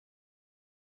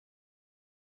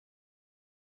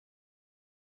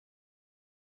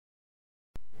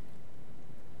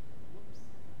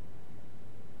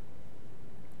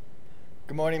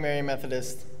Good morning, Marian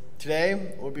Methodist.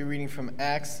 Today, we'll be reading from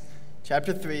Acts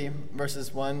chapter 3,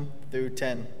 verses 1 through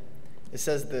 10. It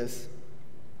says this: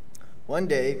 One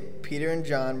day, Peter and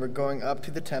John were going up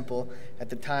to the temple at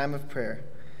the time of prayer,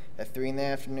 at 3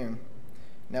 p.m.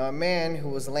 Now a man who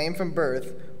was lame from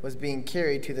birth was being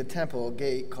carried to the temple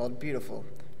gate called Beautiful,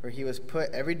 where he was put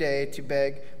every day to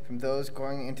beg from those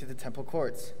going into the temple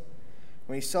courts.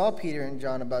 When he saw Peter and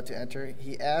John about to enter,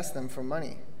 he asked them for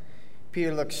money.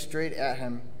 Peter looked straight at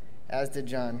him, as did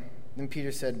John. Then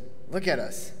Peter said, "Look at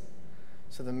us."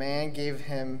 So the man gave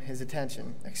him his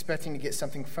attention, expecting to get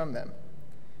something from them.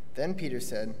 Then Peter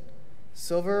said,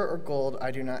 "Silver or gold I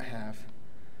do not have,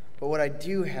 but what I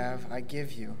do have I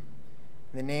give you.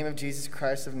 In the name of Jesus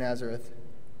Christ of Nazareth,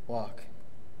 walk."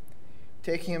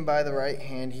 Taking him by the right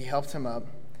hand, he helped him up,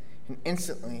 and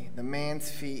instantly the man's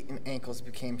feet and ankles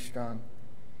became strong.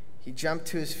 He jumped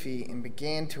to his feet and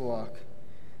began to walk.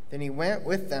 Then he went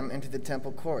with them into the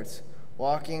temple courts,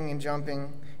 walking and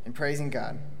jumping and praising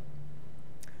God.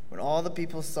 When all the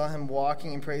people saw him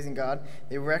walking and praising God,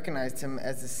 they recognized him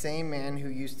as the same man who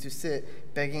used to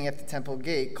sit begging at the temple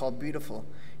gate called Beautiful,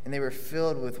 and they were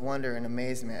filled with wonder and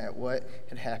amazement at what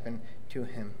had happened to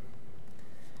him.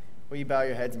 Will you bow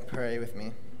your heads and pray with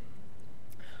me?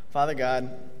 Father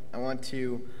God, I want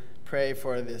to pray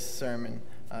for this sermon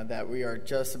that we are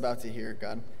just about to hear,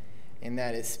 God, and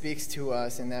that it speaks to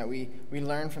us and that we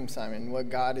learn from Simon what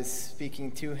God is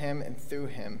speaking to him and through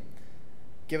him.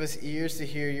 Give us ears to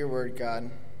hear your word,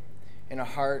 God, and a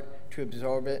heart to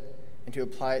absorb it and to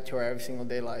apply it to our every single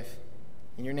day life.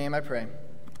 In your name I pray.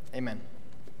 Amen.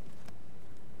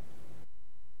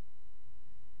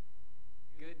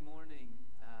 Good morning.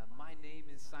 My name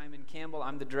is Simon Campbell.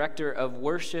 I'm the Director of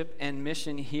Worship and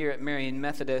Mission here at Marian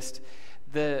Methodist.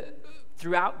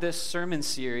 Throughout this sermon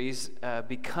series,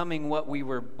 Becoming What We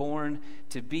Were Born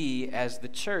to Be as the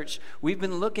Church, we've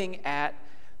been looking at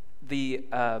the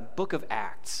book of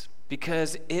Acts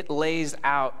because it lays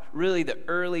out really the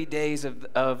early days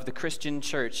of the Christian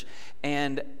church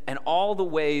and all the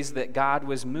ways that God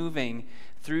was moving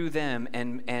through them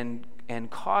and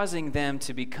causing them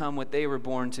to become what they were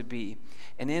born to be.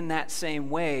 And in that same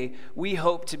way, we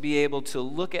hope to be able to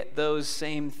look at those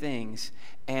same things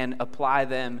and apply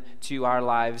them to our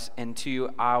lives and to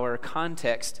our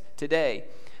context today.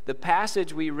 The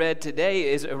passage we read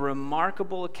today is a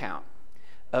remarkable account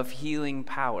of healing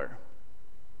power.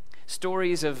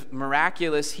 Stories of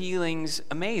miraculous healings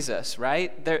amaze us,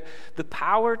 right? The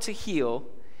power to heal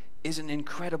is an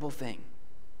incredible thing.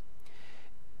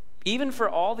 Even for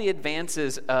all the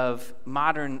advances of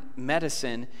modern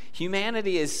medicine,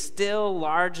 humanity is still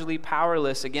largely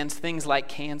powerless against things like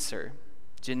cancer,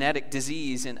 genetic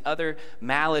disease, and other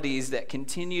maladies that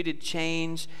continue to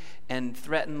change and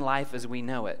threaten life as we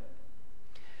know it.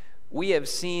 We have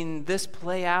seen this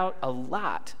play out a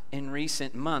lot in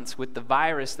recent months with the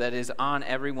virus that is on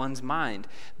everyone's mind.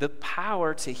 The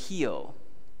power to heal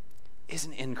is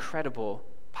an incredible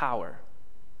power.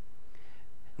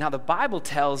 Now, the Bible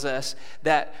tells us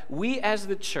that we as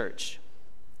the church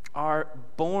are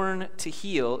born to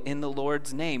heal in the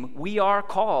Lord's name. We are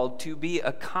called to be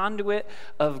a conduit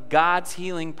of God's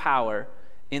healing power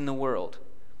in the world.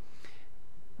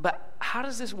 But how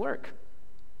does this work?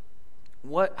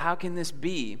 How can this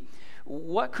be?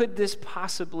 What could this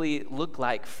possibly look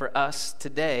like for us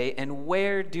today? And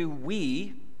where do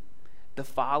we, the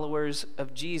followers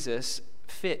of Jesus,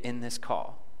 fit in this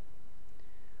call?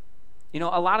 You know,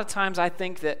 a lot of times I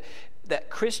think that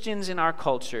Christians in our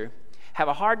culture have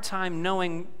a hard time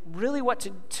knowing really what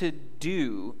to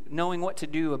do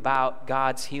about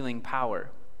God's healing power.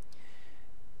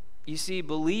 You see,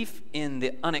 belief in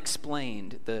the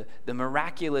unexplained, the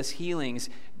miraculous healings,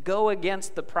 go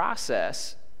against the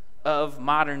process of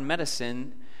modern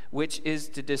medicine, which is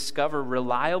to discover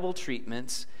reliable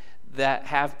treatments that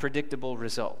have predictable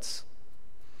results.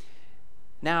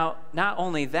 Now, not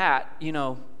only that,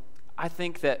 I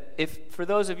think that for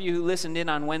those of you who listened in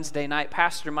on Wednesday night,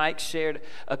 Pastor Mike shared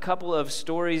a couple of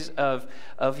stories of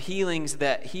healings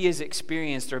that he has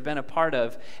experienced or been a part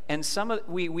of. And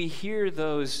we hear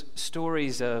those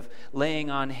stories of laying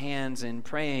on hands and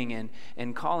praying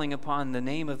and calling upon the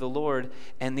name of the Lord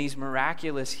and these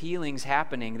miraculous healings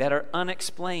happening that are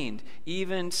unexplained.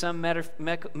 Even some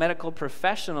medical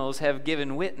professionals have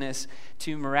given witness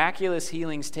to miraculous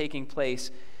healings taking place,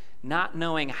 not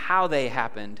knowing how they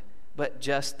happened, but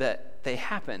just that they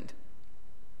happened.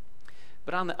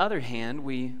 But on the other hand,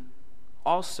 we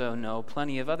also know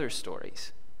plenty of other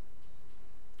stories.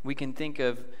 We can think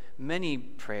of many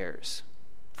prayers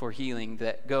for healing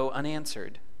that go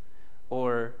unanswered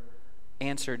or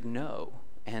answered no,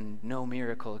 and no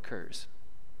miracle occurs.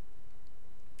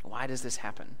 Why does this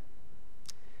happen?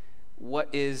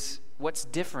 What's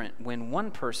different when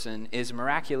one person is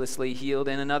miraculously healed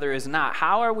and another is not?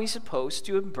 How are we supposed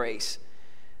to embrace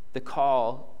the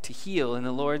call to heal in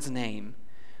the Lord's name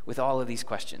with all of these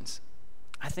questions?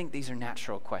 I think these are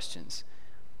natural questions.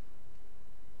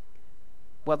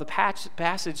 Well, the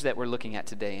passage that we're looking at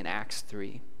today in Acts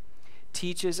 3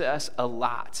 teaches us a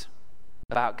lot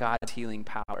about God's healing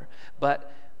power.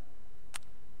 But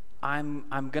I'm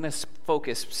going to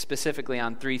focus specifically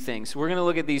on three things. We're going to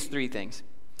look at these three things.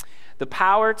 The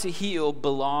power to heal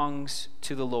belongs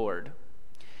to the Lord.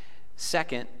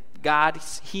 Second,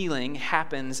 God's healing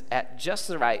happens at just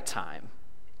the right time.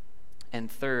 And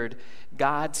third,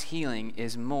 God's healing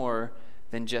is more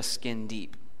than just skin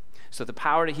deep. So the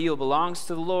power to heal belongs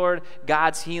to the Lord.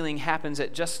 God's healing happens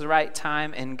at just the right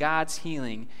time, and God's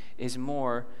healing is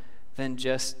more than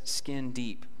just skin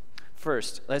deep.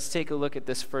 First, let's take a look at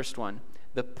this first one.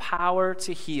 The power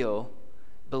to heal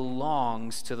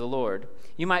belongs to the Lord.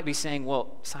 You might be saying,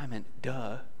 well, Simon,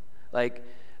 duh. But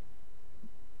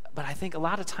I think a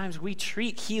lot of times we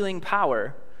treat healing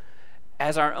power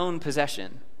as our own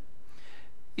possession.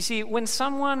 You see, when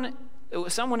someone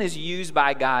is used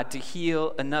by God to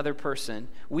heal another person,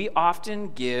 we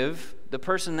often give the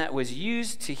person that was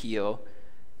used to heal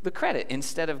the credit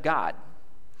instead of God.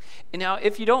 And now,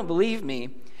 if you don't believe me,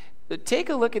 take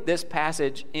a look at this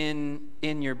passage in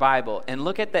your Bible and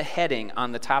look at the heading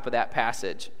on the top of that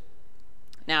passage.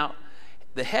 Now,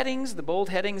 the headings, the bold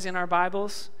headings in our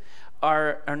Bibles,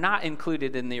 are not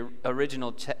included in the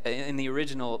original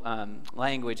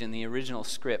language, in the original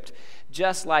script,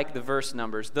 just like the verse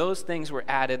numbers. Those things were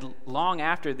added long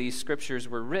after these scriptures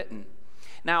were written.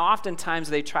 Now, oftentimes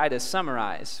they try to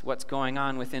summarize what's going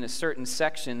on within a certain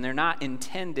section. They're not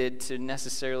intended to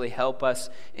necessarily help us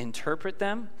interpret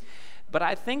them. But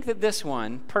I think that this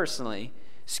one, personally,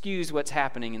 skews what's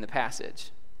happening in the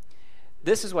passage.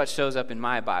 This is what shows up in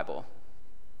my Bible.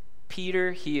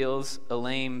 Peter heals a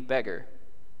lame beggar.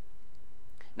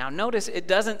 Now notice it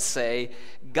doesn't say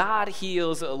God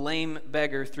heals a lame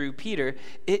beggar through Peter.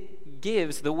 It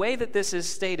gives, the way that this is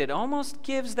stated, almost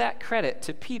gives that credit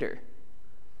to Peter.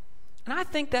 And I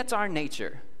think that's our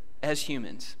nature as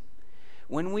humans.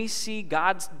 When we see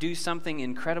God do something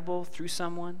incredible through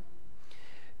someone,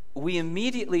 we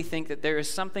immediately think that there is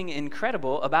something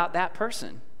incredible about that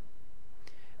person,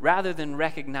 rather than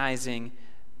recognizing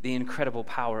the incredible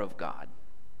power of God.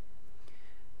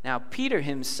 Now, Peter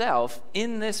himself,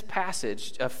 in this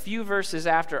passage, a few verses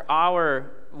after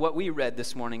what we read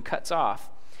this morning cuts off,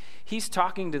 he's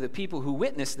talking to the people who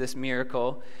witnessed this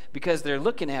miracle because they're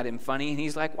looking at him funny, and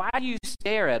he's like, why do you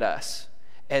stare at us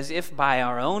as if by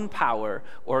our own power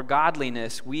or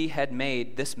godliness we had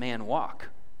made this man walk?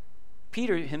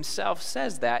 Peter himself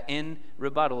says that in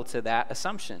rebuttal to that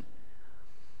assumption.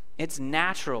 It's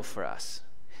natural for us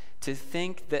to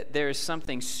think that there is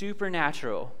something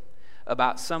supernatural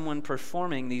about someone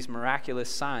performing these miraculous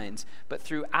signs, but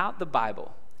throughout the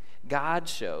Bible, God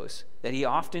shows that he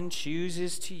often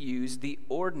chooses to use the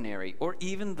ordinary or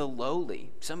even the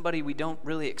lowly, somebody we don't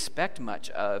really expect much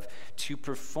of, to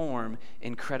perform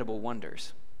incredible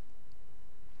wonders.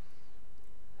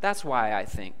 That's why I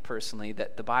think, personally,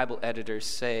 that the Bible editors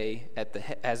say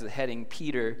as the heading,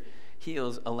 Peter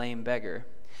heals a lame beggar.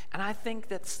 And I think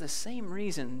that's the same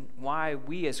reason why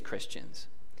we as Christians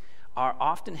are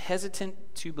often hesitant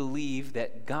to believe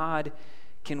that God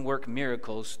can work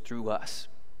miracles through us.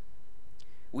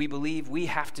 We believe we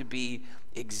have to be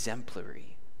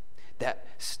exemplary,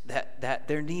 that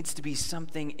there needs to be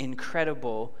something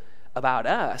incredible about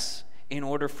us in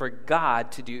order for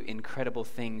God to do incredible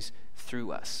things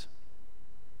through us.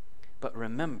 But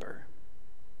remember,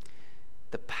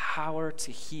 the power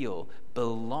to heal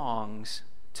belongs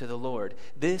to the Lord.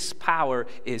 This power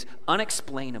is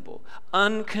unexplainable,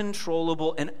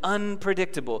 uncontrollable, and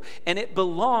unpredictable, and it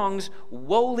belongs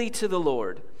wholly to the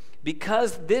Lord.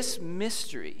 Because of this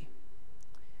mystery,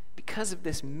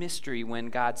 when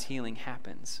God's healing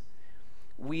happens,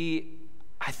 we,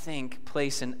 I think,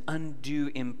 place an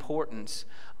undue importance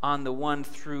on the one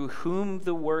through whom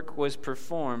the work was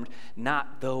performed,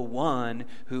 not the one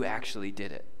who actually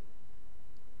did it.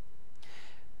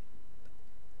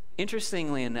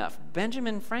 Interestingly enough,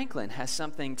 Benjamin Franklin has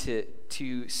something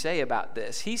to say about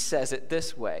this. He says it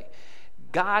this way: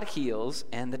 God heals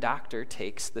and the doctor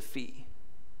takes the fee.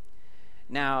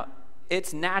 Now,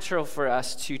 it's natural for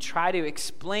us to try to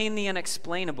explain the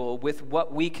unexplainable with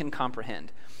what we can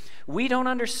comprehend. We don't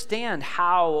understand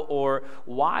how or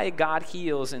why God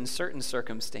heals in certain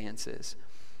circumstances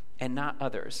and not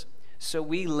others. So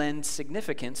we lend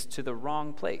significance to the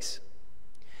wrong place.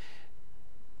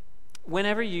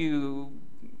 Whenever you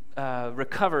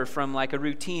recover from like a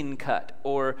routine cut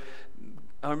or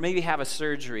maybe have a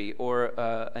surgery or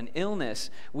an illness,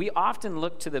 we often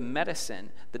look to the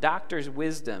medicine, the doctor's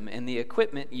wisdom, and the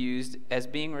equipment used as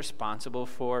being responsible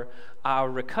for our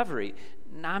recovery.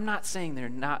 Now, I'm not saying they're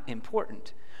not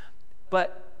important,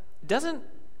 but doesn't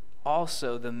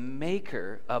also the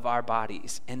maker of our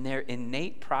bodies and their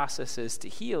innate processes to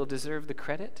heal deserve the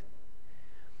credit?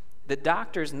 The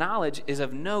doctor's knowledge is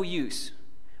of no use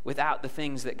without the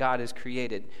things that God has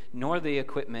created, nor the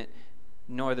equipment,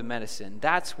 nor the medicine.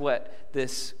 That's what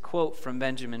this quote from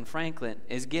Benjamin Franklin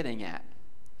is getting at.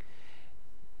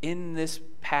 In this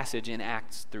passage in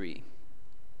Acts 3,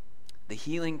 the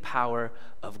healing power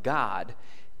of God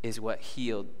is what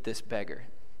healed this beggar.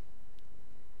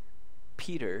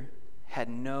 Peter had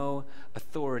no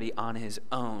authority on his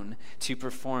own to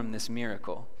perform this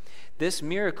miracle. This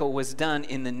miracle was done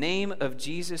in the name of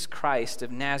Jesus Christ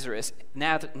of Nazareth,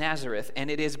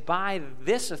 and it is by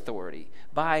this authority,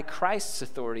 by Christ's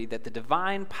authority, that the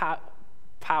divine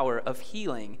power of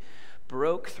healing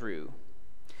broke through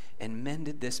and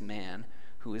mended this man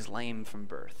who was lame from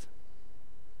birth.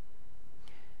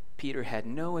 Peter had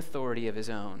no authority of his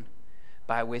own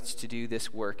by which to do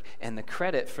this work, and the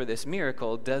credit for this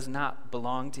miracle does not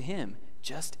belong to him,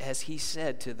 just as he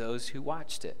said to those who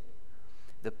watched it.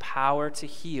 The power to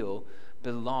heal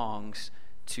belongs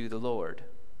to the Lord.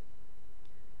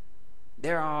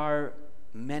 There are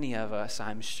many of us,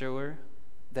 I'm sure,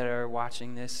 that are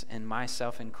watching this, and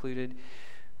myself included,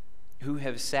 who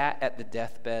have sat at the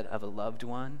deathbed of a loved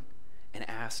one and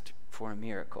asked for a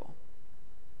miracle.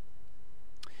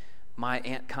 My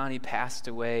Aunt Connie passed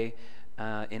away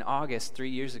in August 3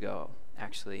 years ago,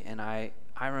 actually, and I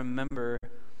remember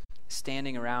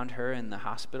standing around her in the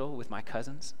hospital with my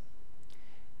cousins,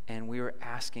 and we were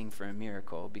asking for a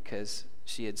miracle because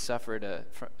she had suffered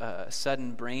a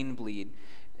sudden brain bleed,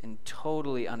 and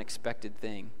totally unexpected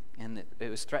thing, and it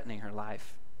was threatening her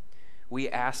life. We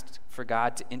asked for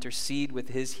God to intercede with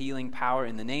his healing power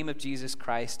in the name of Jesus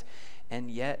Christ, and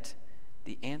yet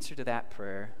the answer to that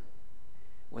prayer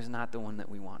was not the one that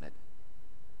we wanted.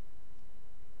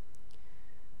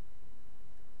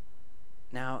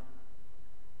 Now,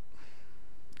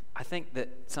 I think that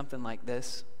something like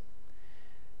this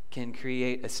can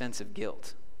create a sense of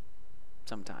guilt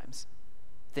sometimes,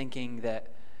 thinking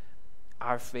that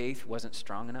our faith wasn't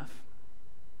strong enough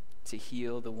to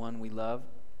heal the one we love,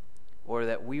 or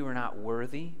that we were not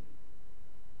worthy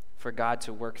for God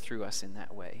to work through us in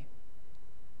that way.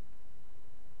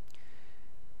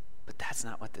 But that's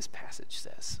not what this passage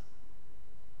says.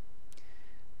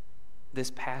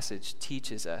 This passage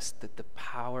teaches us that the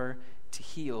power to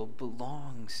heal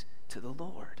belongs to the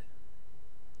Lord.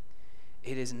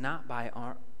 It is not by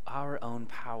our own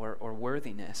power or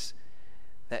worthiness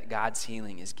that God's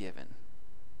healing is given.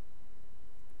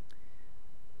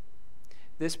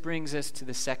 This brings us to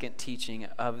the second teaching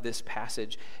of this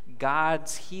passage.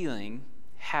 God's healing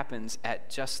happens at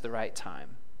just the right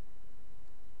time.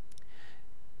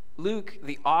 Luke,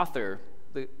 the author,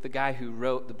 the guy who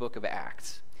wrote the book of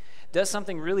Acts, does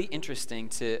something really interesting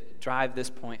to drive this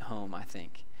point home, I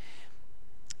think.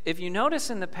 If you notice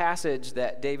in the passage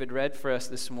that David read for us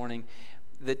this morning,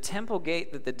 the temple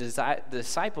gate that the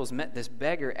disciples met this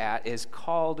beggar at is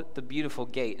called the Beautiful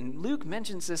Gate. And Luke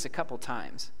mentions this a couple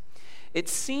times. It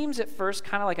seems at first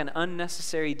kind of like an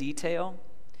unnecessary detail,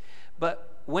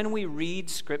 but when we read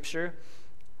Scripture,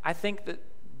 I think that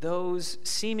those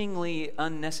seemingly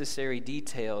unnecessary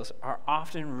details are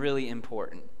often really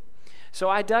important. So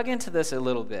I dug into this a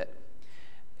little bit,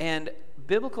 and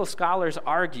biblical scholars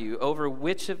argue over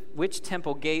which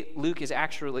temple gate Luke is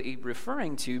actually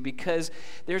referring to, because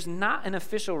there's not an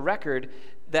official record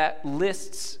that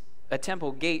lists a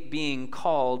temple gate being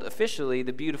called officially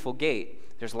the Beautiful Gate.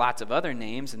 There's lots of other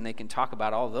names, and they can talk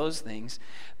about all those things,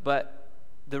 but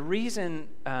the reason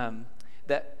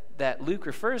that Luke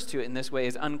refers to it in this way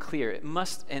is unclear. It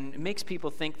makes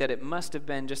people think that it must have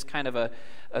been just kind of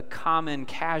a common,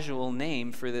 casual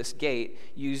name for this gate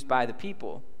used by the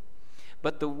people.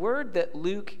 But the word that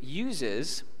Luke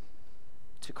uses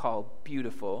to call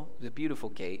beautiful, the Beautiful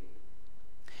Gate,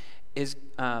 is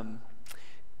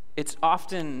it's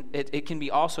often, it can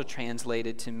be also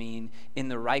translated to mean in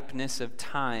the ripeness of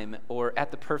time or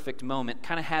at the perfect moment.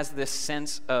 Kind of has this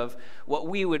sense of what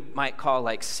we might call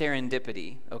like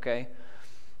serendipity, okay?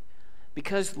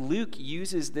 Because Luke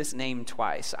uses this name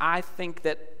twice, I think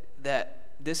that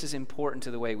this is important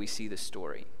to the way we see the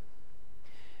story.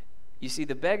 You see,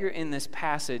 the beggar in this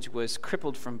passage was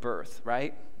crippled from birth,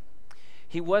 right?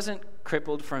 He wasn't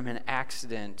crippled from an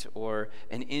accident or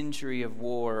an injury of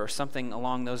war or something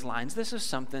along those lines. This is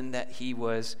something that he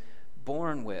was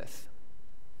born with.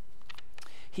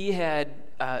 He had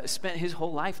spent his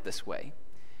whole life this way.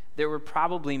 There were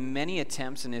probably many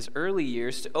attempts in his early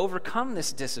years to overcome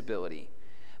this disability,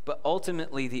 but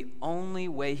ultimately the only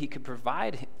way he could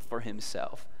provide for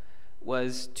himself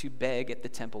was to beg at the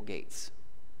temple gates.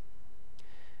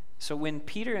 So when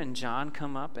Peter and John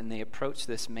come up and they approach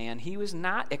this man, he was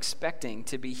not expecting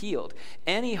to be healed.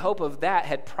 Any hope of that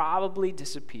had probably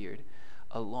disappeared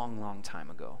a long, long time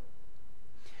ago.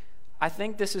 I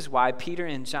think this is why Peter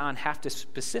and John have to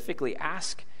specifically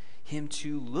ask him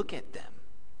to look at them.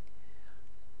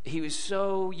 He was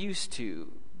so used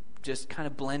to just kind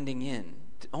of blending in,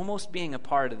 almost being a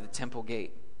part of the temple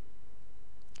gate,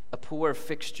 a poor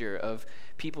fixture of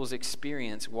people's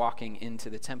experience walking into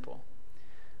the temple.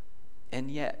 And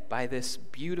yet, by this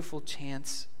beautiful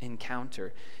chance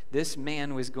encounter, this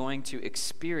man was going to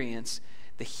experience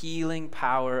the healing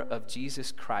power of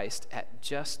Jesus Christ at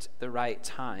just the right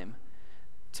time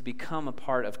to become a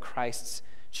part of Christ's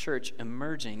church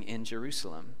emerging in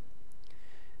Jerusalem.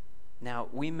 Now,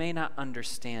 we may not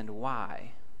understand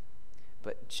why,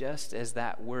 but just as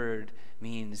that word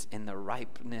means in the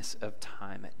ripeness of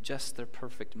time, at just the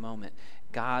perfect moment,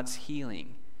 God's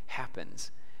healing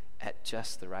happens at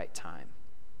just the right time.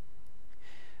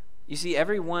 You see,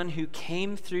 everyone who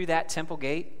came through that temple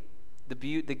gate,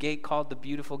 the gate called the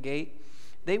Beautiful Gate,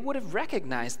 they would have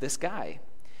recognized this guy.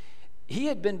 He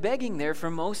had been begging there for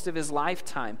most of his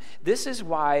lifetime. This is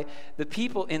why the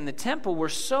people in the temple were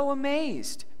so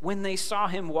amazed when they saw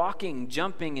him walking,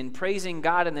 jumping, and praising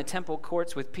God in the temple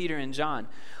courts with Peter and John.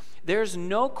 There's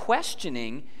no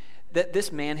questioning that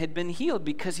this man had been healed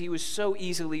because he was so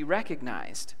easily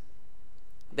recognized.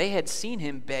 They had seen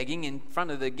him begging in front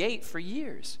of the gate for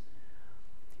years.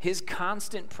 His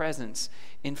constant presence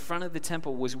in front of the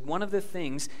temple was one of the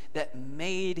things that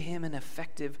made him an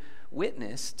effective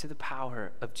witness to the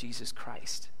power of Jesus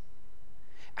Christ.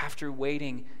 After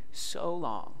waiting so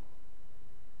long,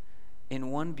 in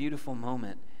one beautiful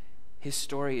moment, his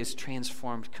story is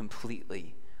transformed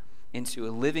completely into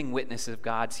a living witness of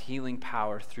God's healing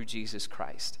power through Jesus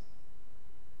Christ.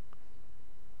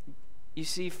 You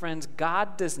see, friends,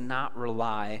 God does not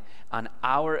rely on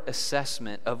our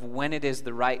assessment of when it is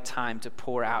the right time to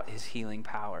pour out his healing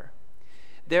power.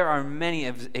 There are many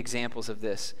examples of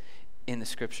this in the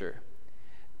scripture.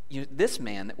 This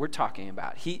man that we're talking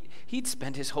about, he'd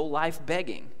spent his whole life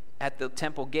begging at the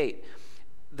temple gate.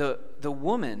 The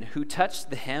woman who touched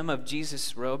the hem of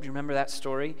Jesus' robe, you remember that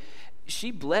story?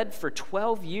 She bled for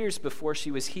 12 years before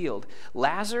she was healed.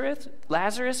 Lazarus,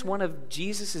 one of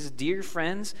Jesus' dear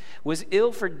friends, was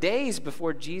ill for days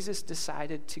before Jesus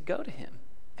decided to go to him.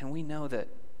 And we know that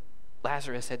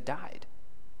Lazarus had died.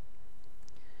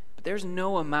 But there's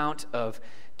no amount of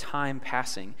time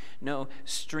passing, no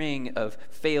string of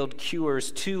failed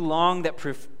cures too long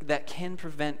that can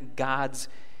prevent God's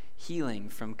healing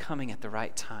from coming at the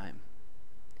right time.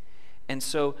 And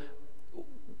so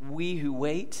we who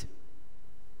wait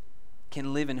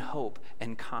can live in hope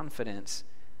and confidence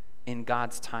in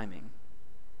God's timing.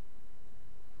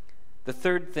 The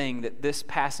third thing that this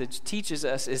passage teaches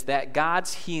us is that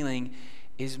God's healing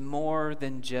is more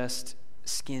than just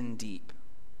skin deep.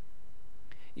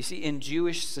 You see, in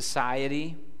Jewish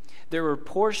society, there were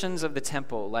portions of the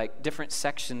temple, like different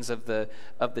sections of the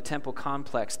temple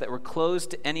complex, that were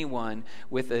closed to anyone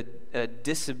with a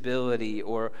disability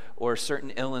or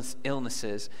certain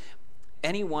illnesses.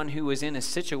 Anyone who was in a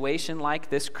situation like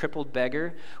this crippled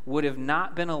beggar would have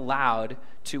not been allowed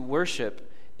to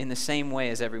worship in the same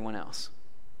way as everyone else.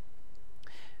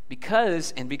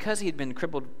 Because he had been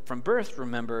crippled from birth,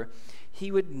 remember,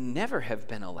 he would never have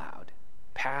been allowed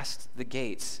past the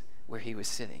gates where he was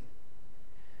sitting.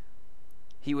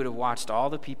 He would have watched all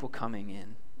the people coming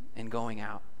in and going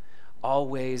out,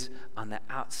 always on the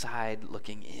outside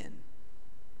looking in.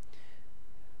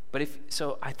 But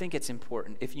I think it's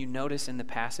important. If you notice in the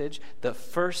passage, the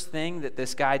first thing that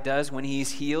this guy does when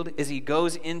he's healed is he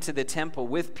goes into the temple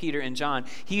with Peter and John.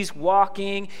 He's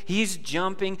walking, he's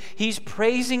jumping, he's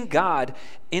praising God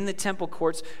in the temple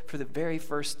courts for the very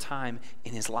first time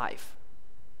in his life.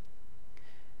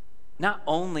 Not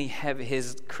only have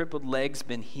his crippled legs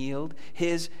been healed,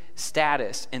 his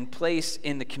status and place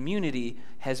in the community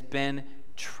has been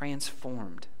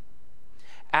transformed.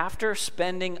 After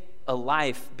spending a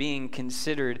life being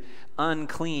considered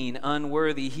unclean,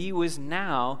 unworthy, he was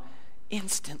now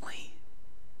instantly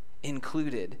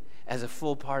included as a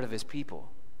full part of his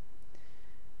people.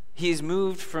 He's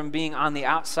moved from being on the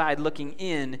outside looking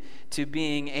in to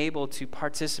being able to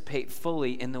participate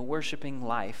fully in the worshiping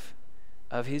life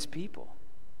of his people.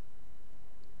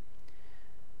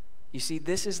 You see,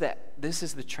 this is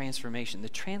the transformation. The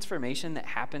transformation that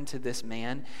happened to this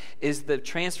man is the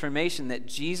transformation that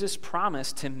Jesus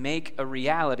promised to make a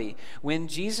reality. When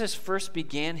Jesus first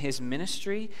began his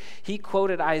ministry, he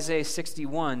quoted Isaiah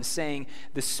 61 saying,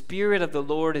 "The Spirit of the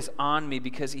Lord is on me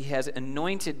because he has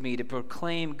anointed me to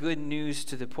proclaim good news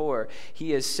to the poor.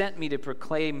 He has sent me to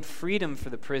proclaim freedom for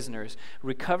the prisoners,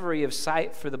 recovery of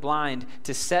sight for the blind,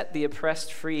 to set the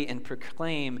oppressed free and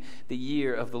proclaim the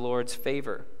year of the Lord's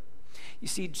favor." You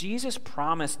see, Jesus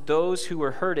promised those who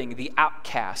were hurting, the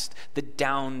outcast, the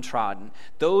downtrodden,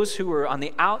 those who were on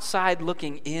the outside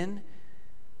looking in,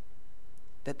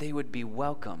 that they would be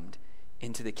welcomed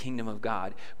into the kingdom of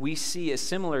God. We see a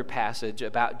similar passage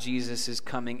about Jesus'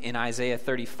 coming in Isaiah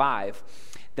 35.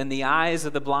 "Then the eyes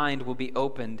of the blind will be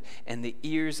opened, and the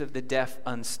ears of the deaf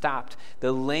unstopped.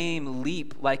 The lame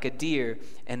leap like a deer,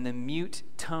 and the mute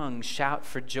tongue shout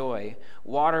for joy.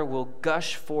 Water will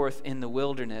gush forth in the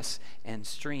wilderness, and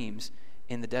streams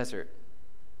in the desert."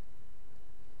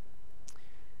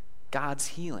 God's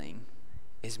healing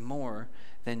is more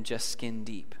than just skin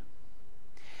deep.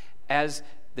 As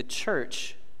the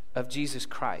church of Jesus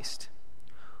Christ,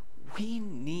 we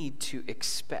need to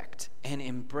expect and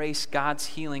embrace God's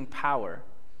healing power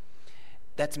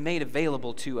that's made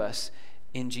available to us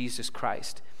in Jesus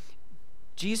Christ.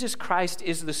 Jesus Christ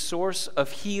is the source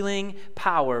of healing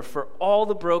power for all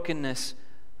the brokenness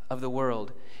of the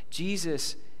world.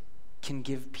 Jesus can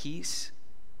give peace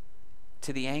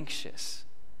to the anxious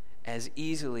as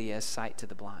easily as sight to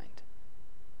the blind.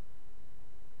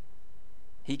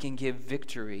 He can give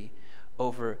victory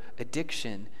over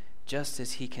addiction just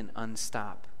as he can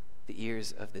unstop the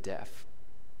ears of the deaf.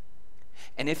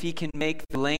 And if he can make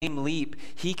the lame leap,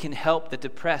 he can help the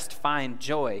depressed find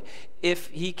joy. If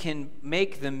he can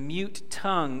make the mute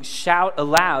tongue shout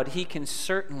aloud, he can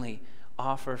certainly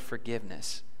offer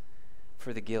forgiveness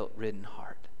for the guilt-ridden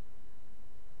heart.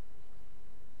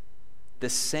 The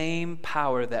same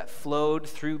power that flowed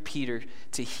through Peter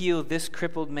to heal this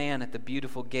crippled man at the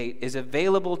beautiful gate is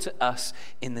available to us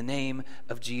in the name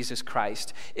of Jesus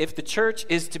Christ. If the church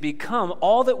is to become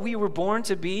all that we were born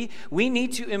to be, we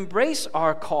need to embrace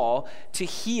our call to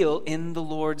heal in the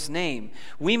Lord's name.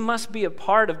 We must be a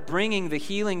part of bringing the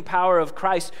healing power of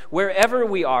Christ wherever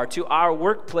we are, to our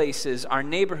workplaces, our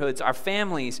neighborhoods, our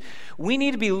families. We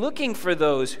need to be looking for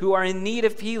those who are in need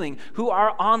of healing, who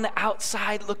are on the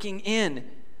outside looking in.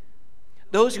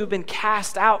 Those who have been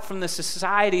cast out from the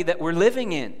society that we're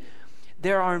living in.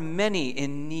 There are many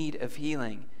in need of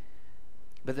healing,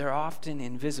 but they're often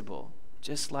invisible,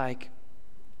 just like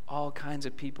all kinds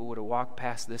of people would have walked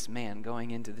past this man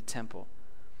going into the temple.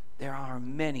 There are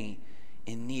many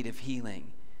in need of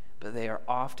healing, but they are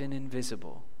often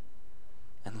invisible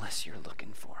unless you're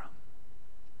looking for them.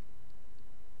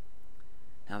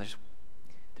 Now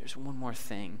there's one more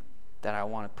thing that I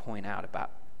want to point out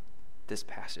about this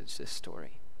passage, this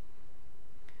story.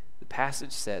 The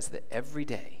passage says that every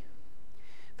day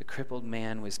the crippled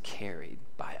man was carried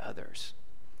by others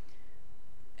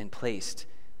and placed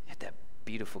at that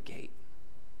beautiful gate.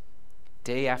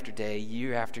 Day after day,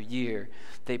 year after year,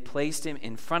 they placed him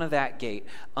in front of that gate,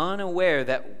 unaware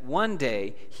that one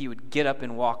day he would get up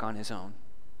and walk on his own.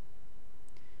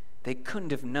 They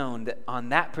couldn't have known that on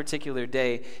that particular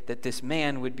day that this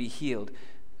man would be healed,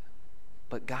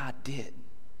 but God did.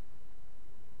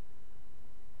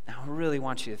 Now, I really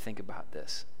want you to think about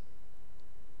this.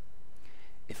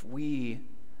 If we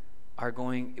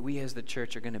as the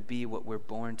church are going to be what we're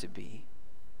born to be,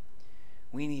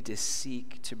 we need to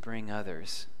seek to bring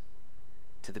others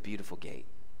to the beautiful gate,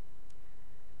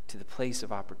 to the place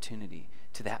of opportunity,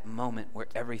 to that moment where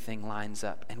everything lines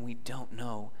up, and we don't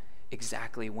know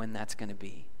exactly when that's going to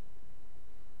be.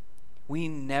 We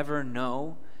never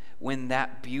know when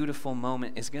that beautiful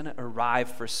moment is going to arrive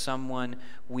for someone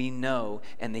we know,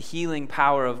 and the healing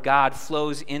power of God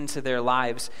flows into their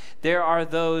lives. There are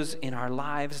those in our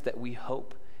lives that we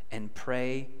hope and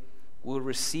pray will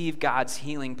receive God's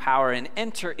healing power and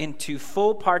enter into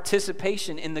full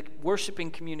participation in the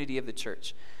worshiping community of the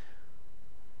church.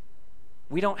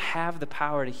 We don't have the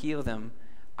power to heal them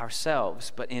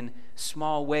ourselves, but in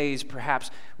small ways,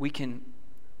 perhaps we can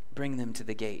bring them to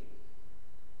the gate.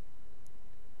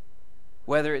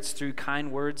 Whether it's through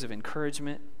kind words of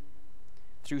encouragement,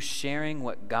 through sharing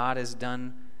what God has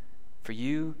done for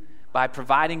you, by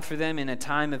providing for them in a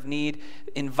time of need,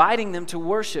 inviting them to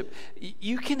worship,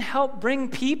 you can help bring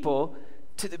people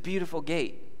to the beautiful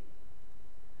gate.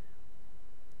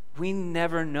 We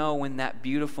never know when that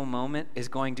beautiful moment is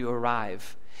going to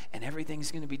arrive, and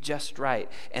everything's going to be just right,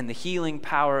 and the healing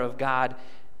power of God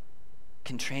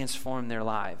can transform their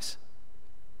lives.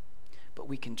 But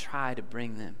we can try to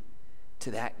bring them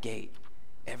to that gate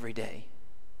every day.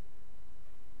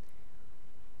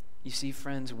 You see,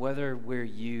 friends, whether we're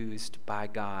used by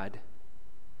God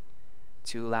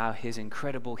to allow his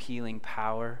incredible healing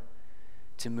power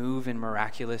to move in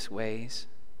miraculous ways,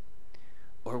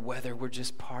 or whether we're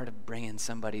just part of bringing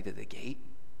somebody to the gate,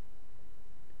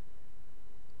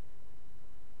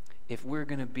 if we're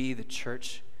going to be the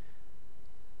church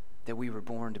that we were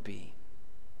born to be,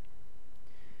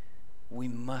 we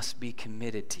must be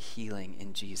committed to healing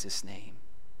in Jesus' name.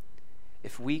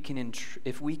 If we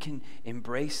can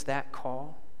embrace that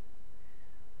call,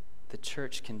 the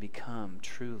church can become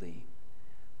truly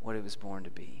what it was born to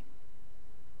be.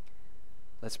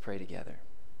 Let's pray together.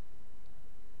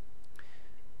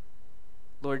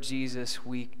 Lord Jesus,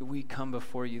 we come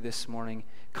before you this morning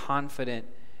confident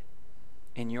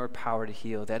in your power to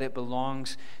heal, that it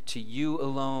belongs to you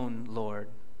alone, Lord.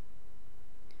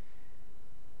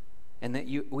 And that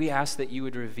we ask that you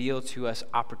would reveal to us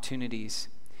opportunities,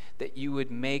 that you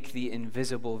would make the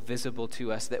invisible visible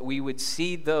to us, that we would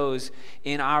see those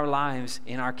in our lives,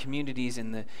 in our communities,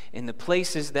 in the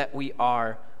places that we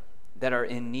are, that are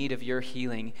in need of your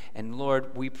healing. And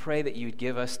Lord, we pray that you would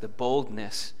give us the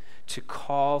boldness to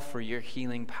call for your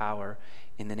healing power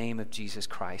in the name of Jesus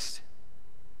Christ.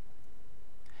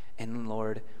 And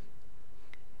Lord,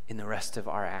 in the rest of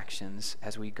our actions,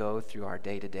 as we go through our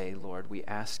day-to-day, Lord, we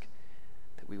ask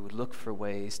that we would look for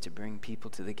ways to bring people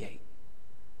to the gate,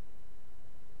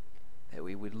 that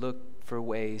we would look for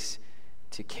ways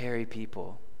to carry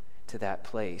people to that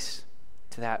place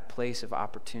of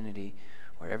opportunity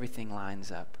where everything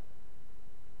lines up,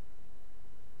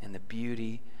 and the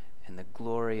beauty and the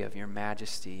glory of your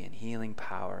majesty and healing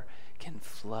power can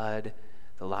flood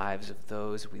the lives of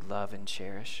those we love and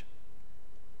cherish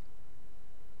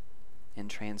and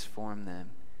transform them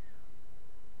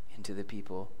into the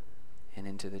people and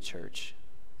into the church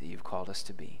that you've called us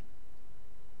to be.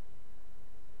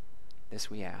 This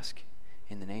we ask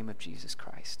in the name of Jesus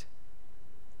Christ.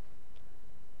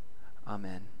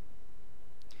 Amen.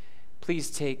 Please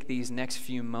take these next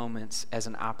few moments as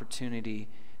an opportunity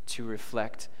to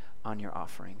reflect on your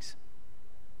offerings.